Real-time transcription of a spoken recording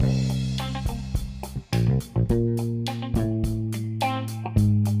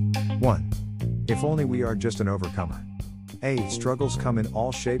if only we are just an overcomer. A. Struggles come in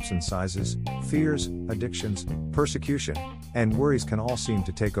all shapes and sizes, fears, addictions, persecution, and worries can all seem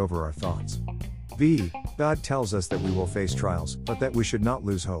to take over our thoughts. B. God tells us that we will face trials, but that we should not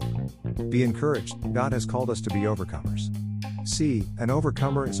lose hope. Be encouraged, God has called us to be overcomers. C. An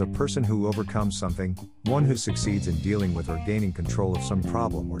overcomer is a person who overcomes something, one who succeeds in dealing with or gaining control of some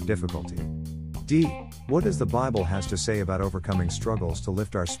problem or difficulty. D. What does the Bible has to say about overcoming struggles to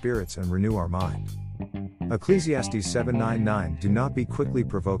lift our spirits and renew our mind? Ecclesiastes 7:9-9 Do not be quickly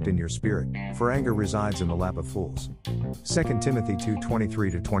provoked in your spirit, for anger resides in the lap of fools. 2 Timothy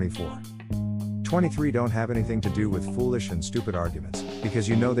 2:23-24. 23 Don't have anything to do with foolish and stupid arguments, because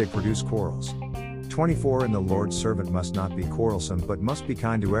you know they produce quarrels. 24 And the Lord's servant must not be quarrelsome but must be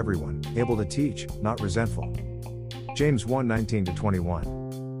kind to everyone, able to teach, not resentful. James 1:19-21.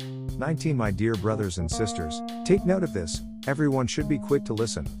 19 My dear brothers and sisters, take note of this, everyone should be quick to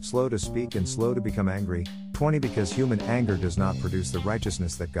listen, slow to speak and slow to become angry. 20 Because human anger does not produce the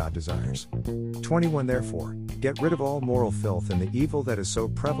righteousness that God desires. 21 Therefore, get rid of all moral filth and the evil that is so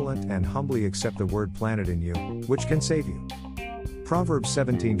prevalent and humbly accept the word planted in you, which can save you. Proverbs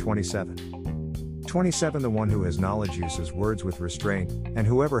 17:27. 27 The one who has knowledge uses words with restraint, and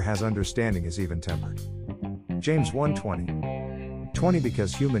whoever has understanding is even-tempered. James 1:20. 20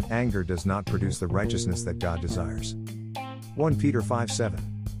 Because human anger does not produce the righteousness that God desires. 1 Peter 5:7.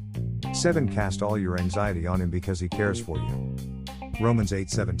 7 Cast all your anxiety on him because he cares for you. Romans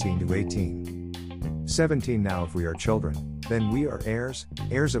 8:17-18. 17 Now if we are children, then we are heirs,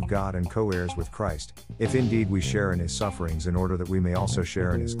 heirs of God and co-heirs with Christ, if indeed we share in his sufferings in order that we may also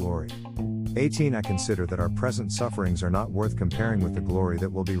share in his glory. 18 I consider that our present sufferings are not worth comparing with the glory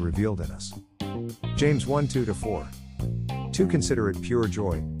that will be revealed in us. James 1:2-4. 2 Consider it pure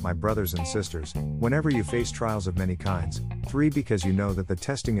joy, my brothers and sisters, whenever you face trials of many kinds. 3 Because you know that the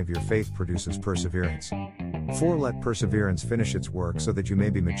testing of your faith produces perseverance. 4 Let perseverance finish its work so that you may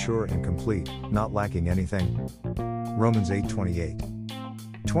be mature and complete, not lacking anything. Romans 8:28.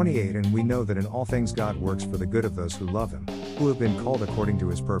 28 And we know that in all things God works for the good of those who love him, who have been called according to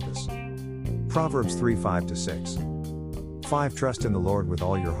his purpose. Proverbs 3:5-6. 5 Trust in the Lord with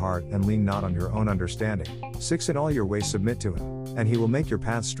all your heart and lean not on your own understanding. 6 In all your ways submit to him, and he will make your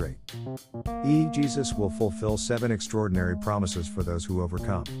paths straight. Jesus will fulfill 7 extraordinary promises for those who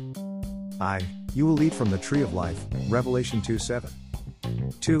overcome. You will eat from the tree of life, Revelation 2:7.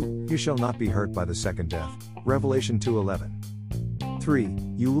 2 You shall not be hurt by the second death, Revelation 2:11. 3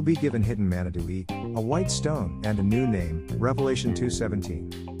 You will be given hidden manna to eat, a white stone and a new name, Revelation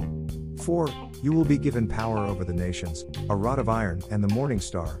 2:17. 4 You will be given power over the nations, a rod of iron and the morning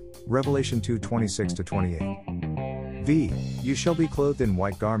star, Revelation 2:26-28. You shall be clothed in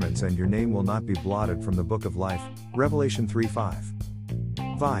white garments and your name will not be blotted from the book of life, Revelation 3:5.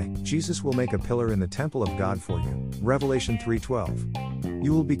 Jesus will make a pillar in the temple of God for you, Revelation 3:12.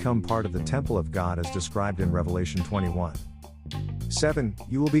 You will become part of the temple of God as described in Revelation 21. 7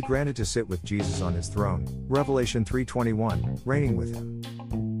 You will be granted to sit with Jesus on his throne, Revelation 3:21, reigning with him.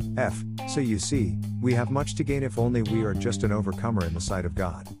 So you see, we have much to gain if only we are just an overcomer in the sight of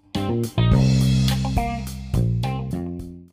God.